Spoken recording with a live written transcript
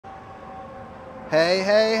Hey,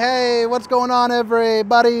 hey, hey, what's going on,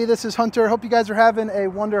 everybody? This is Hunter. Hope you guys are having a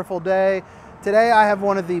wonderful day. Today I have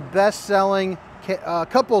one of the best-selling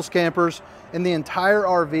couples campers in the entire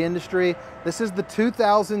RV industry. This is the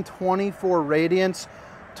 2024 Radiance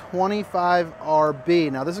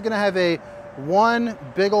 25RB. Now this is going to have a one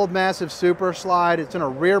big old massive super slide. It's in a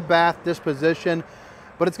rear bath disposition,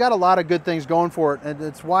 but it's got a lot of good things going for it, and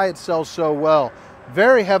it's why it sells so well.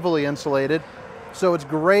 Very heavily insulated. So it's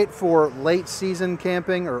great for late season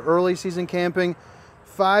camping or early season camping.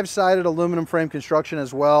 5-sided aluminum frame construction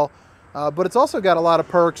as well. But it's also got a lot of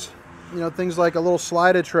perks, you know, things like a little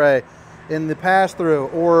slide tray in the pass-through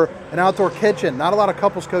or an outdoor kitchen. Not a lot of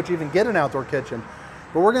couples coach even get an outdoor kitchen.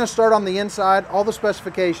 But we're going to start on the inside. All the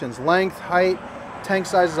specifications, length, height, tank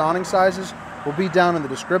sizes, awning sizes will be down in the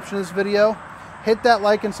description of this video. Hit that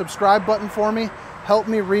like and subscribe button for me. Help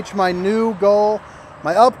me reach my new goal,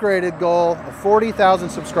 my upgraded goal of 40,000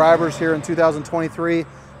 subscribers here in 2023.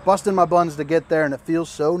 Busting my buns to get there, and it feels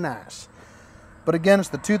so nice. But again, it's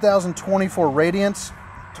the 2024 Radiance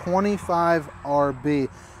 25RB.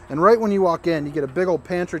 And right when you walk in, you get a big old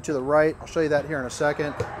pantry to the right. I'll show you that here in a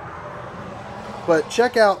second. But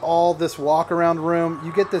check out all this walk around room.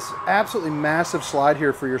 You get this absolutely massive slide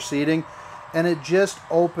here for your seating, and it just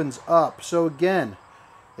opens up. So again,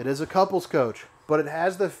 it is a couples coach, but it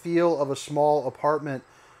has the feel of a small apartment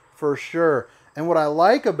for sure. And what I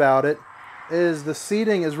like about it is the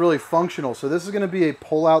seating is really functional. So this is going to be a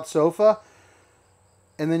pull-out sofa.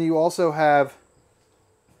 And then you also have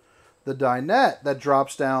the dinette that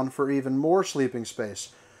drops down for even more sleeping space.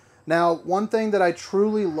 Now, one thing that I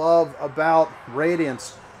truly love about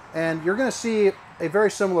Radiance, and you're going to see a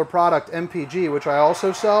very similar product, MPG, which I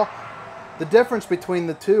also sell. The difference between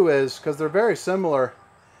the two is, because they're very similar,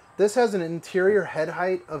 this has an interior head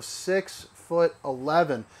height of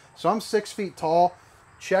 6'11". So I'm 6 feet tall.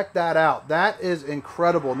 Check that out. That is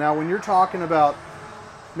incredible. Now, when you're talking about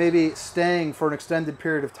maybe staying for an extended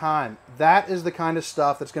period of time, that is the kind of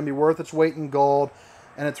stuff that's going to be worth its weight in gold,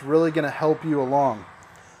 and it's really going to help you along.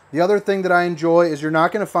 The other thing that I enjoy is you're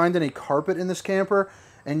not going to find any carpet in this camper,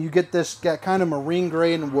 and you get this kind of marine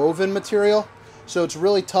grade and woven material. So it's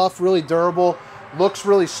really tough, really durable. Looks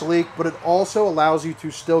really sleek, but it also allows you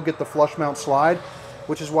to still get the flush mount slide,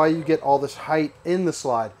 which is why you get all this height in the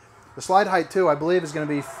slide. The slide height too, I believe, is going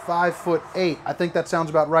to be 5'8". I think that sounds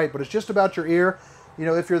about right, but it's just about your ear, you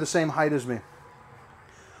know, if you're the same height as me.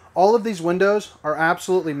 All of these windows are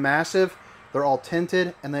absolutely massive. They're all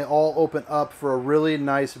tinted, and they all open up for a really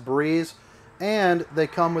nice breeze. And they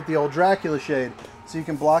come with the old Dracula shade, so you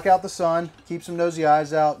can block out the sun, keep some nosy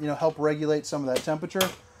eyes out, you know, help regulate some of that temperature.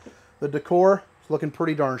 The decor looking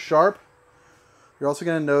pretty darn sharp. You're also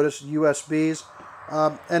going to notice USBs.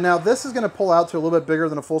 And now this is going to pull out to a little bit bigger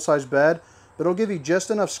than a full-size bed, but it'll give you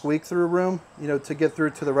just enough squeak-through room, you know, to get through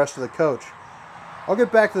to the rest of the coach. I'll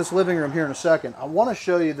get back to this living room here in a second. I want to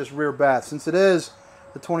show you this rear bath. Since it is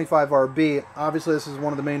the 25RB, obviously this is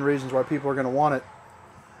one of the main reasons why people are going to want it.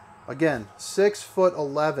 Again,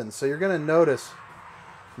 6'11", so you're going to notice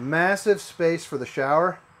massive space for the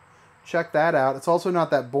shower. Check that out. It's also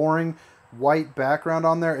not that boring white background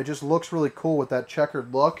on there. It just looks really cool with that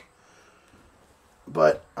checkered look.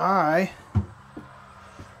 But I'm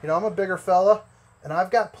a bigger fella, and I've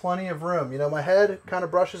got plenty of room. You know, my head kind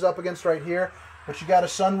of brushes up against right here, but you got a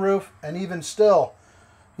sunroof, and even still,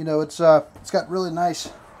 you know, it's got really nice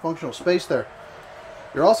functional space there.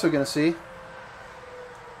 You're also going to see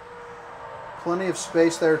plenty of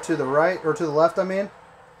space there to the right, or to the left, I mean.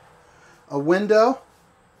 A window,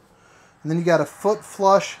 and then you got a foot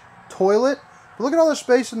flush toilet. But look at all the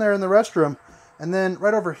space in there in the restroom. And then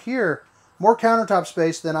right over here, more countertop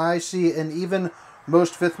space than I see in even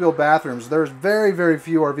most fifth wheel bathrooms. There's very, very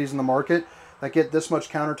few RVs in the market that get this much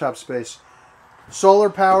countertop space. Solar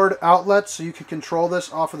powered outlets, so you can control this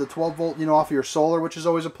off of the 12 volt, you know, off of your solar, which is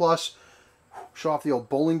always a plus. Show off the old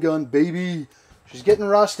bowling gun, baby. She's getting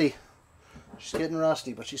rusty. She's getting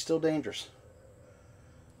rusty, but she's still dangerous.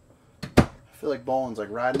 I feel like bowling's like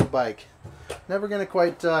riding a bike. Never gonna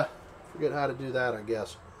quite forget how to do that, I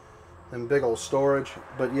guess. And big old storage.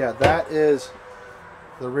 But yeah, that is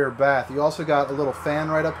the rear bath. You also got a little fan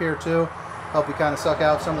right up here too. Help you kind of suck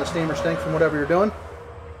out some of the steam or stink from whatever you're doing.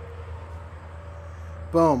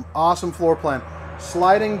 Boom. Awesome floor plan.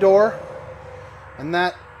 Sliding door. And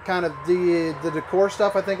that kind of the decor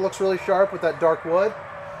stuff I think looks really sharp with that dark wood.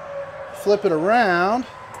 Flip it around.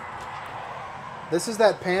 This is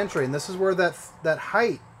that pantry, and this is where that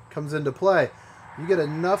height comes into play. You get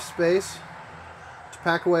enough space to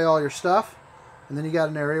pack away all your stuff, and then you got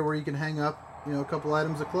an area where you can hang up, you know, a couple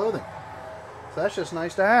items of clothing. So that's just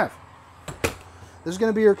nice to have. This is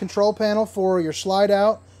going to be your control panel for your slide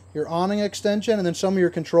out, your awning extension, and then some of your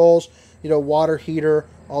controls, you know, water heater,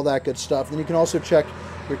 all that good stuff. Then you can also check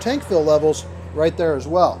your tank fill levels right there as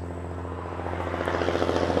well.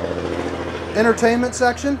 Entertainment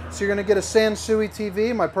section, so you're going to get a Sansui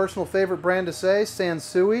TV, my personal favorite brand to say,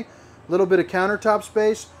 Sansui. A little bit of countertop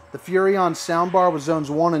space. The Furrion soundbar with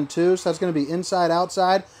zones 1 and 2, so that's going to be inside,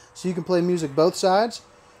 outside, so you can play music both sides.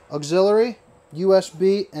 Auxiliary,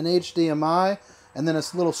 USB, and HDMI, and then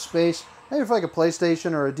this little space, maybe for like a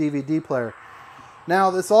PlayStation or a DVD player.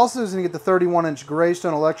 Now, this also is going to get the 31-inch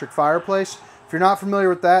Greystone electric fireplace. If you're not familiar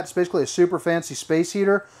with that, it's basically a super fancy space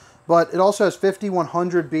heater, but it also has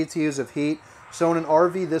 5,100 BTUs of heat, so in an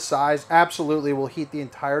RV this size, absolutely will heat the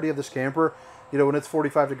entirety of this camper, you know, when it's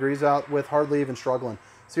 45 degrees out with hardly even struggling.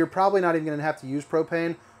 So you're probably not even going to have to use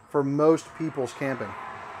propane for most people's camping.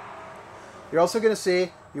 You're also going to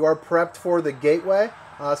see you are prepped for the gateway.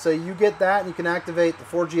 So you get that and you can activate the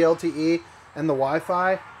 4G LTE and the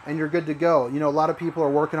Wi-Fi and you're good to go. You know, a lot of people are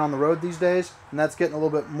working on the road these days and that's getting a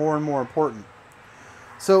little bit more and more important.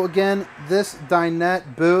 So again, this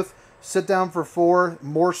dinette booth, sit down for 4,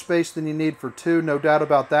 more space than you need for 2, no doubt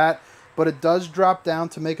about that. But it does drop down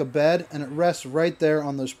to make a bed and it rests right there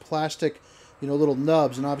on those plastic, you know, little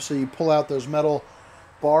nubs, and obviously you pull out those metal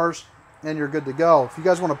bars and you're good to go. If you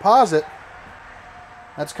guys want to pause it,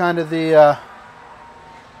 that's kind of the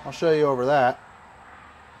I'll show you over that.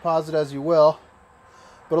 Pause it as you will,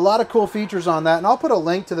 but a lot of cool features on that, and I'll put a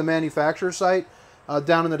link to the manufacturer site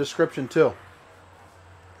down in the description too.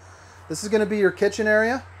 This is going to be your kitchen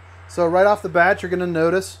area, so right off the bat you're going to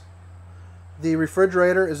notice the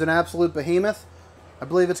refrigerator is an absolute behemoth. I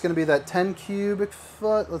believe it's going to be that 10 cubic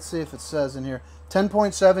foot. Let's see if it says in here.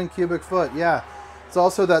 10.7 cubic foot. Yeah. It's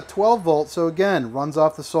also that 12 volt. So again, runs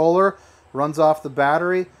off the solar, runs off the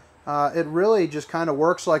battery. It really just kind of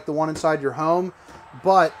works like the one inside your home,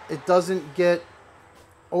 but it doesn't get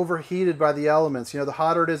overheated by the elements. You know, the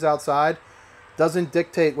hotter it is outside doesn't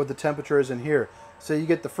dictate what the temperature is in here. So you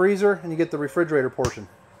get the freezer and you get the refrigerator portion.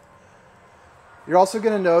 You're also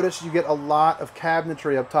going to notice you get a lot of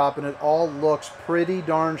cabinetry up top, and it all looks pretty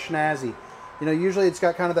darn snazzy. You know, usually it's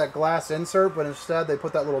got kind of that glass insert, but instead they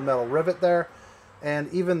put that little metal rivet there.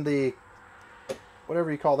 And even the,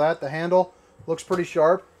 whatever you call that, the handle, looks pretty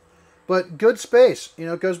sharp. But good space. You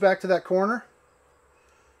know, it goes back to that corner,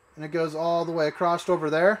 and it goes all the way across over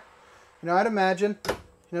there. You know, I'd imagine, you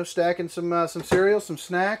know, stacking some cereal, some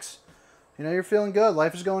snacks. You know, you're feeling good.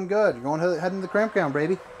 Life is going good. You're going heading to the campground,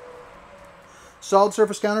 baby. Solid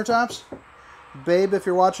surface countertops. Babe, if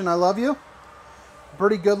you're watching, I love you.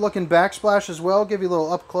 Pretty good looking backsplash as well. Give you a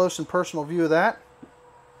little up close and personal view of that.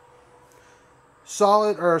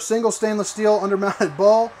 Solid or single stainless steel undermounted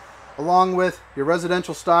bowl, along with your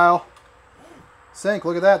residential style sink.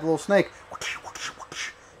 Look at that, the little snake.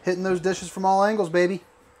 Hitting those dishes from all angles, baby.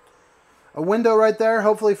 A window right there,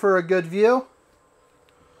 hopefully for a good view.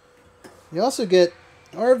 You also get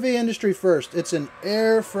RV industry first. It's an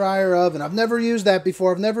air fryer oven. I've never used that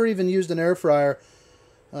before. I've never even used an air fryer.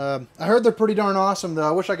 I heard they're pretty darn awesome, though.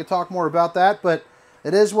 I wish I could talk more about that, but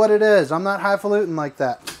it is what it is. I'm not highfalutin like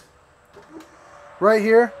that. Right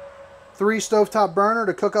here, 3 stovetop burner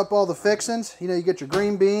to cook up all the fixings. You know, you get your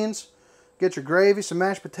green beans, get your gravy, some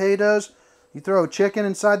mashed potatoes. You throw a chicken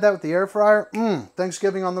inside that with the air fryer.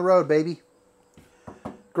 Thanksgiving on the road, baby.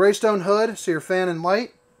 Greystone hood, so you're fan and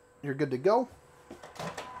light. You're good to go.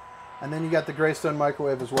 And then you got the Greystone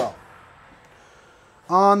microwave as well.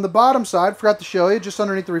 On the bottom side, forgot to show you, just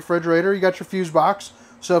underneath the refrigerator, you got your fuse box.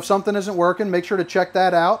 So if something isn't working, make sure to check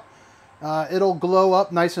that out. It'll glow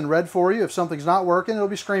up nice and red for you. If something's not working, it'll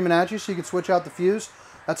be screaming at you, so you can switch out the fuse.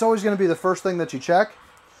 That's always going to be the first thing that you check.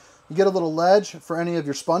 You get a little ledge for any of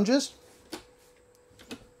your sponges.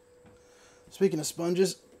 Speaking of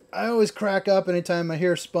sponges, I always crack up anytime I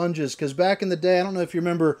hear sponges, because back in the day, I don't know if you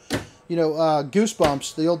remember, you know,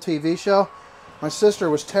 Goosebumps, the old TV show. My sister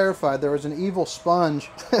was terrified. There was an evil sponge.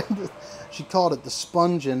 She called it the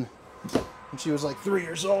Spongin'. And she was like 3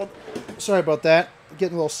 years old. Sorry about that.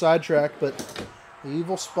 Getting a little sidetracked, but the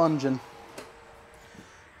evil Spongin'.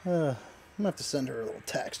 I'm going to have to send her a little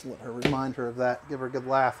text to let her remind her of that. Give her a good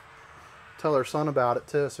laugh. Tell her son about it,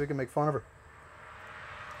 too, so we can make fun of her.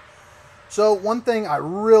 So one thing I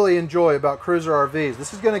really enjoy about Cruiser RVs,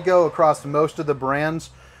 this is going to go across most of the brands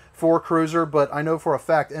for Cruiser, but I know for a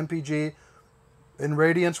fact MPG and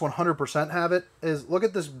Radiance 100% have it, is look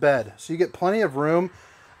at this bed. So you get plenty of room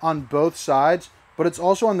on both sides, but it's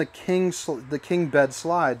also on the king bed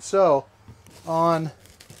slide. So on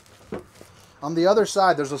the other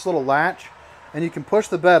side, there's this little latch, and you can push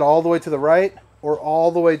the bed all the way to the right or all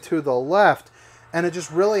the way to the left. and it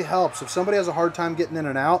just really helps. If somebody has a hard time getting in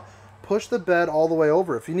and out, push the bed all the way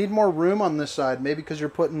over. If you need more room on this side, maybe because you're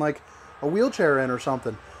putting like a wheelchair in or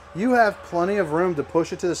something, you have plenty of room to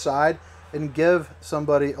push it to the side and give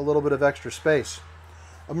somebody a little bit of extra space.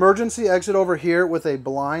 Emergency exit over here with a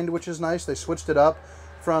blind, which is nice. They switched it up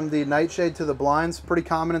from the nightshade to the blinds. Pretty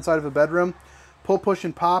common inside of a bedroom. Pull, push,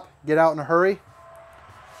 and pop. Get out in a hurry.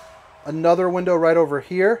 Another window right over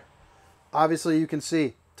here. Obviously, you can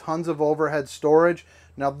see tons of overhead storage.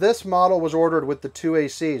 Now, this model was ordered with the 2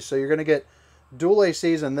 ACs, so you're going to get dual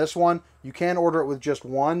ACs in this one. You can order it with just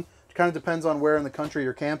one. It kind of depends on where in the country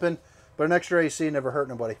you're camping, but an extra AC never hurt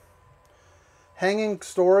nobody. Hanging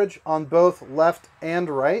storage on both left and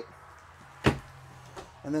right.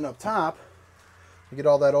 And then up top, you get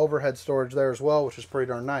all that overhead storage there as well, which is pretty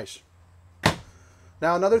darn nice.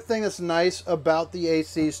 Now, another thing that's nice about the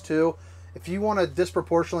ACs too, if you want to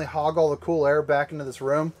disproportionately hog all the cool air back into this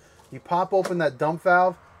room, you pop open that dump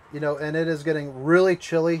valve, and it is getting really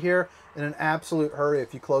chilly here in an absolute hurry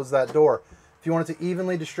if you close that door. If you want it to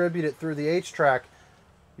evenly distribute it through the H-track,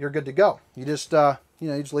 you're good to go. You just, you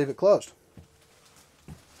just leave it closed.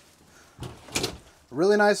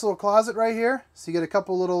 Really nice little closet right here. So you get a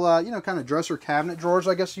couple little, kind of dresser cabinet drawers,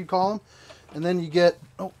 I guess you'd call them. And then you get,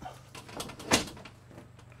 what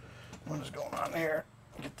is going on here?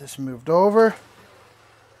 Get this moved over.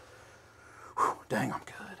 Whew, dang, I'm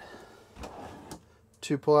good.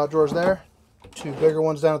 2 pull-out drawers there. 2 bigger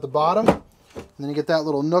ones down at the bottom. And then you get that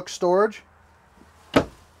little nook storage. And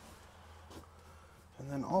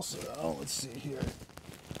then also, let's see here.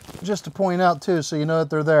 Just to point out too, so you know that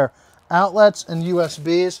they're there. Outlets and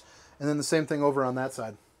USBs, and then the same thing over on that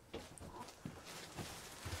side.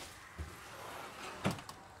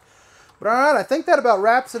 But all right, I think that about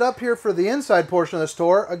wraps it up here for the inside portion of this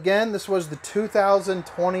tour. Again, this was the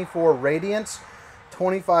 2024 Radiance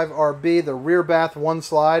 25RB, the rear bath 1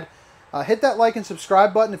 slide. Hit that like and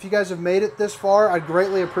subscribe button if you guys have made it this far. I'd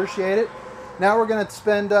greatly appreciate it. Now we're going to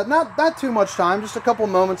spend not too much time, just a couple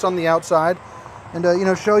moments on the outside,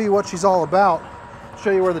 and show you what she's all about.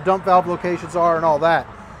 Show you where the dump valve locations are and all that.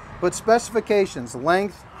 But specifications,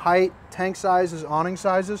 length, height, tank sizes, awning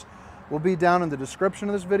sizes will be down in the description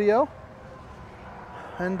of this video.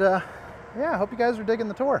 And yeah, I hope you guys are digging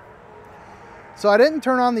the tour. So I didn't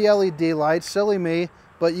turn on the LED lights, silly me,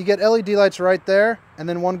 but you get LED lights right there, and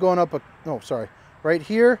then one going up, right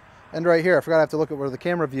here and right here. I forgot I have to look at where the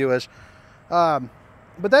camera view is. But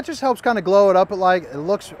that just helps kind of glow it up. It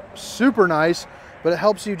looks super nice, but it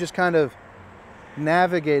helps you just kind of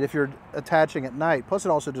navigate if you're attaching at night. Plus it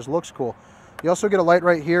also just looks cool. You also get a light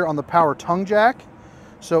right here on the power tongue jack.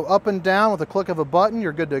 So up and down with a click of a button,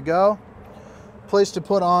 you're good to go. Place to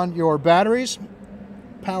put on your batteries,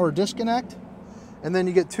 power disconnect, and then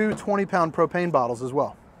you get 2 20-pound propane bottles as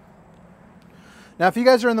well. Now, if you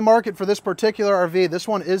guys are in the market for this particular RV, this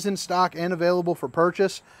one is in stock and available for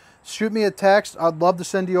purchase. Shoot me a text. I'd love to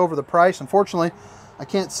send you over the price. Unfortunately, I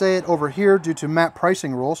can't say it over here due to MAP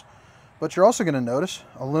pricing rules. But you're also going to notice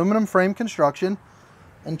aluminum frame construction.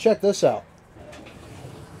 And check this out.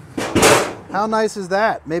 How nice is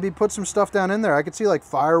that? Maybe put some stuff down in there. I could see like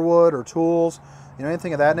firewood or tools,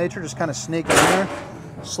 anything of that nature, just kind of sneak in there.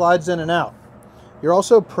 Slides in and out. You're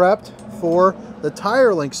also prepped for the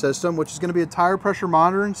tire link system, which is going to be a tire pressure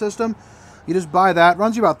monitoring system. You just buy that. It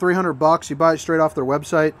runs you about 300 bucks. You buy it straight off their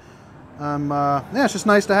website. Yeah, it's just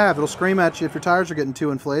nice to have. It'll scream at you if your tires are getting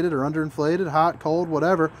too inflated or underinflated, hot, cold,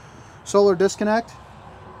 whatever. Solar disconnect,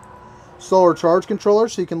 solar charge controller,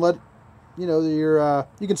 so you can let you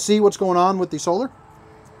can see what's going on with the solar.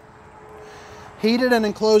 Heated and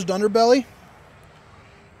enclosed underbelly,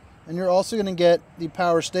 and you're also going to get the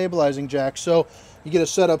power stabilizing jack. So you get a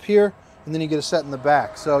set up here, and then you get a set in the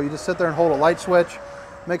back. So you just sit there and hold a light switch.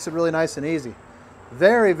 Makes it really nice and easy.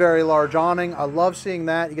 Very, very large awning. I love seeing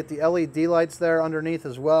that. You get the LED lights there underneath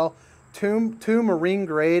as well. Two marine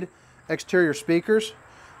grade exterior speakers.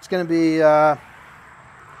 It's going to be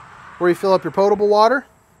where you fill up your potable water,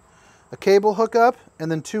 a cable hookup,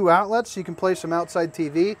 and then 2 outlets so you can play some outside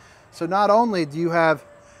TV. So not only do you have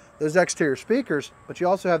those exterior speakers, but you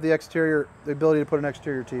also have the ability to put an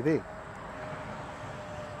exterior TV.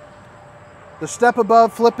 The step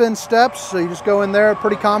above flip-in steps, so you just go in there.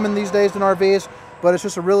 Pretty common these days in RVs, but it's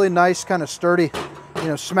just a really nice kind of sturdy,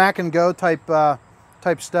 smack and go type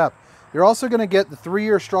step. You're also going to get the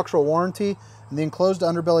 3-year structural warranty and the enclosed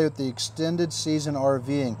underbelly with the extended season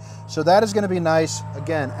RVing. So that is going to be nice.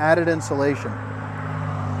 Again, added insulation.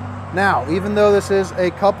 Now, even though this is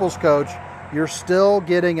a couples coach, you're still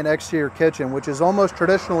getting an exterior kitchen, which is almost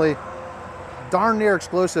traditionally darn near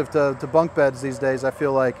exclusive to bunk beds these days, I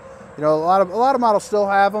feel like. You know, a lot of models still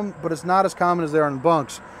have them, but it's not as common as they are in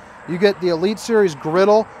bunks. You get the Elite Series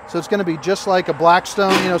griddle, so it's going to be just like a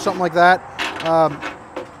Blackstone, you know, something like that.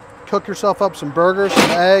 Cook yourself up some burgers,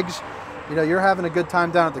 some eggs. You know, you're having a good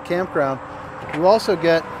time down at the campground. You also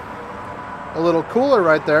get a little cooler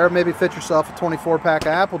right there. Maybe fit yourself a 24-pack of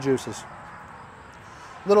apple juices.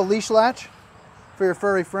 Little leash latch for your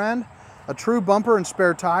furry friend. A true bumper and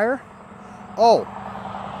spare tire. Oh,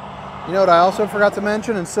 you know what I also forgot to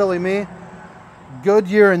mention, and silly me,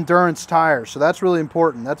 Goodyear Endurance tires. So that's really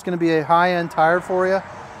important. That's going to be a high-end tire for you.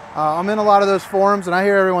 I'm in a lot of those forums, and I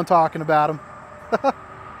hear everyone talking about them.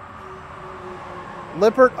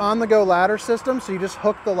 Lippert on-the-go ladder system, so you just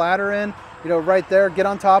hook the ladder in, you know, right there, get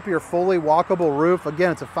on top of your fully walkable roof.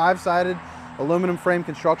 Again, it's a 5-sided aluminum frame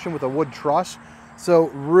construction with a wood truss, so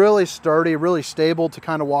really sturdy, really stable to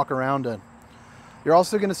kind of walk around in. You're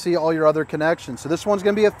also going to see all your other connections. So this one's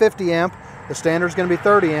going to be a 50 amp, the standard's going to be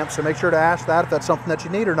 30 amps, so make sure to ask that if that's something that you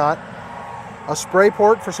need or not. A spray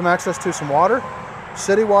port for some access to some water,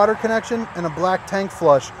 city water connection, and a black tank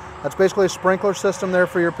flush. That's basically a sprinkler system there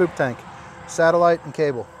for your poop tank. Satellite and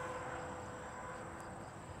cable.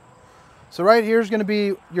 So right here is going to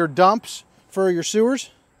be your dumps for your sewers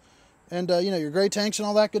and you know, your gray tanks and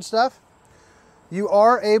all that good stuff. You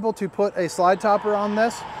are able to put a slide topper on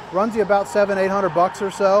this. Runs you about $700-800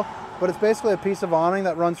 or so, but it's basically a piece of awning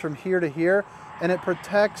that runs from here to here, and it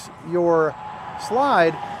protects your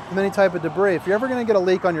slide from any type of debris. If you're ever going to get a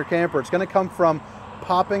leak on your camper, it's going to come from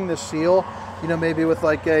popping the seal, you know, maybe with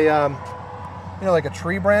like a you know, like a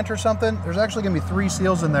tree branch or something. There's actually going to be 3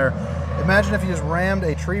 seals in there. Imagine if you just rammed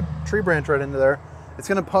a tree branch right into there. It's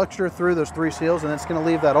going to puncture through those 3 seals, and it's going to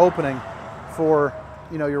leave that opening for,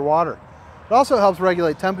 you know, your water. It also helps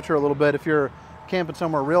regulate temperature a little bit if you're camping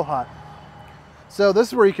somewhere real hot. So this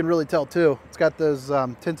is where you can really tell too. It's got those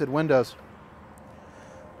tinted windows.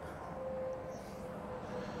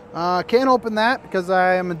 Can't open that because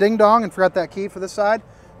I am a ding dong and forgot that key for this side.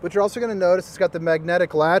 But you're also going to notice it's got the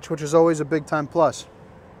magnetic latch, which is always a big time plus.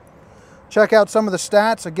 Check out some of the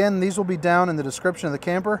stats. Again, these will be down in the description of the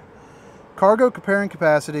camper. Cargo carrying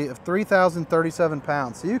capacity of 3,037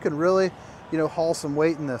 pounds. So you can really, you know, haul some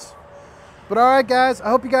weight in this. But all right, guys, I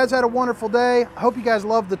hope you guys had a wonderful day. I hope you guys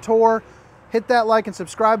loved the tour. Hit that like and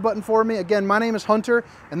subscribe button for me. Again, my name is Hunter,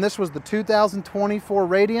 and this was the 2024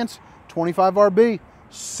 Radiance 25RB.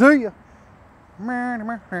 See ya.